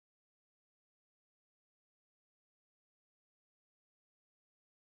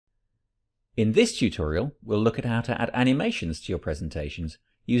In this tutorial, we'll look at how to add animations to your presentations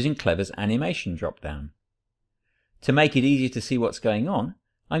using Clever's animation dropdown. To make it easier to see what's going on,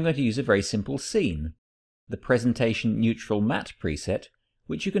 I'm going to use a very simple scene, the Presentation Neutral Matte preset,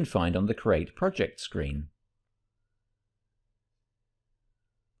 which you can find on the Create Project screen.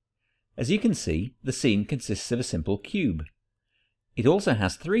 As you can see, the scene consists of a simple cube. It also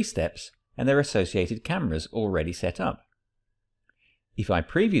has 3 steps and their associated cameras already set up. If I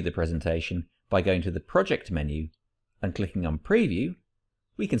preview the presentation by going to the Project menu and clicking on Preview,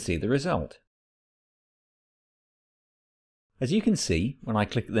 we can see the result. As you can see, when I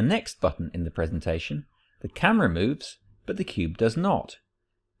click the next button in the presentation, the camera moves, but the cube does not.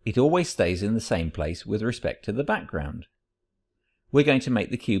 It always stays in the same place with respect to the background. We're going to make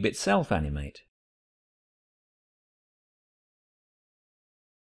the cube itself animate.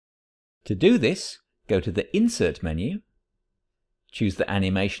 To do this, go to the Insert menu, choose the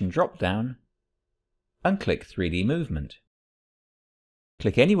Animation drop-down, and click 3D Movement.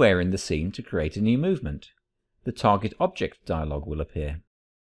 Click anywhere in the scene to create a new movement. The Target Object dialog will appear.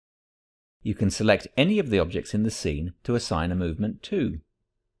 You can select any of the objects in the scene to assign a movement to.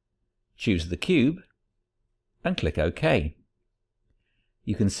 Choose the cube, and click OK.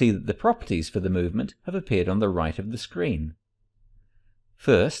 You can see that the properties for the movement have appeared on the right of the screen.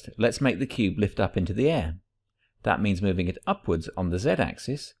 First, let's make the cube lift up into the air. That means moving it upwards on the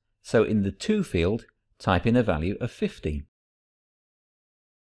Z-axis, so in the To field, type in a value of 50.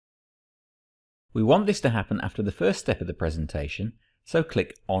 We want this to happen after the first step of the presentation, so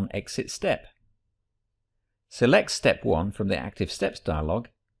click on Exit Step. Select Step 1 from the Active Steps dialog,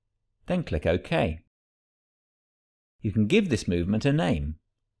 then click OK. You can give this movement a name.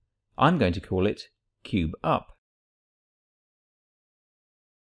 I'm going to call it Cube Up.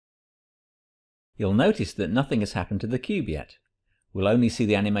 You'll notice that nothing has happened to the cube yet. We'll only see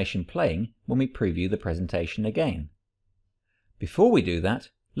the animation playing when we preview the presentation again. Before we do that,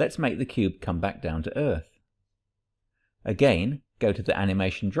 let's make the cube come back down to Earth. Again, go to the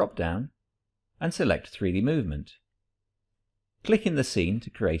Animation drop-down and select 3D Movement. Click in the scene to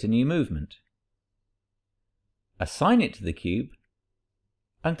create a new movement. Assign it to the cube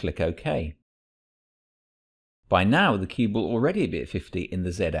and click OK. By now the cube will already be at 50 in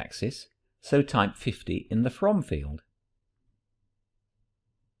the Z-axis, so type 50 in the From field.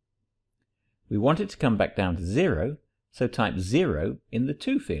 We want it to come back down to 0, so type 0 in the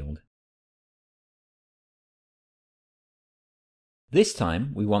To field. This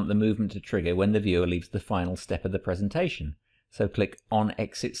time we want the movement to trigger when the viewer leaves the final step of the presentation, so click on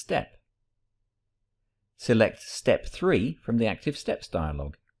Exit Step. Select Step 3 from the Active Steps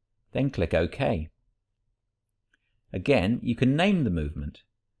dialog, then click OK. Again, you can name the movement.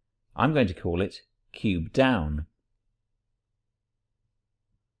 I'm going to call it Cube Down.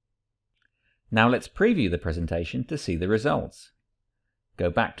 Now let's preview the presentation to see the results. Go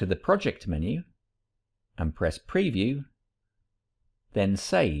back to the Project menu and press Preview, then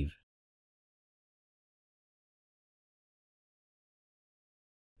Save.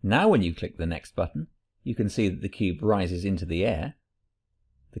 Now when you click the next button, you can see that the cube rises into the air,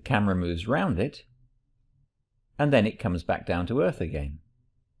 the camera moves round it, and then it comes back down to Earth again.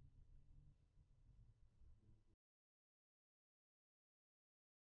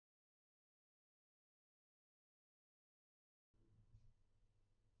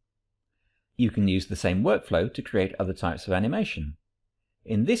 You can use the same workflow to create other types of animation.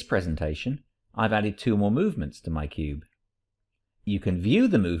 In this presentation, I've added 2 more movements to my cube. You can view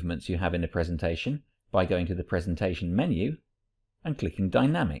the movements you have in a presentation by going to the Presentation menu and clicking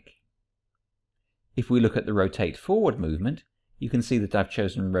Dynamic. If we look at the Rotate Forward movement, you can see that I've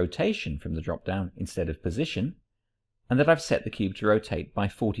chosen Rotation from the drop-down instead of Position, and that I've set the cube to rotate by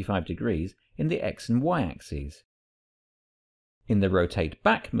 45 degrees in the X and Y axes. In the Rotate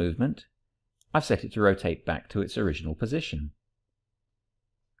Back movement, I've set it to rotate back to its original position.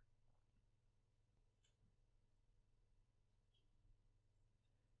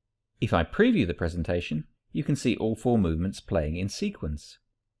 If I preview the presentation, you can see all 4 movements playing in sequence.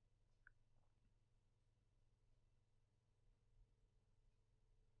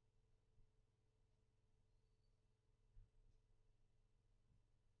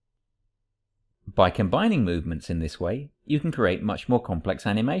 By combining movements in this way, you can create much more complex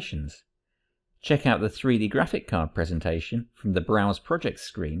animations. Check out the 3D graphic card presentation from the Browse Project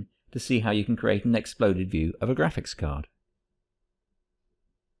screen to see how you can create an exploded view of a graphics card.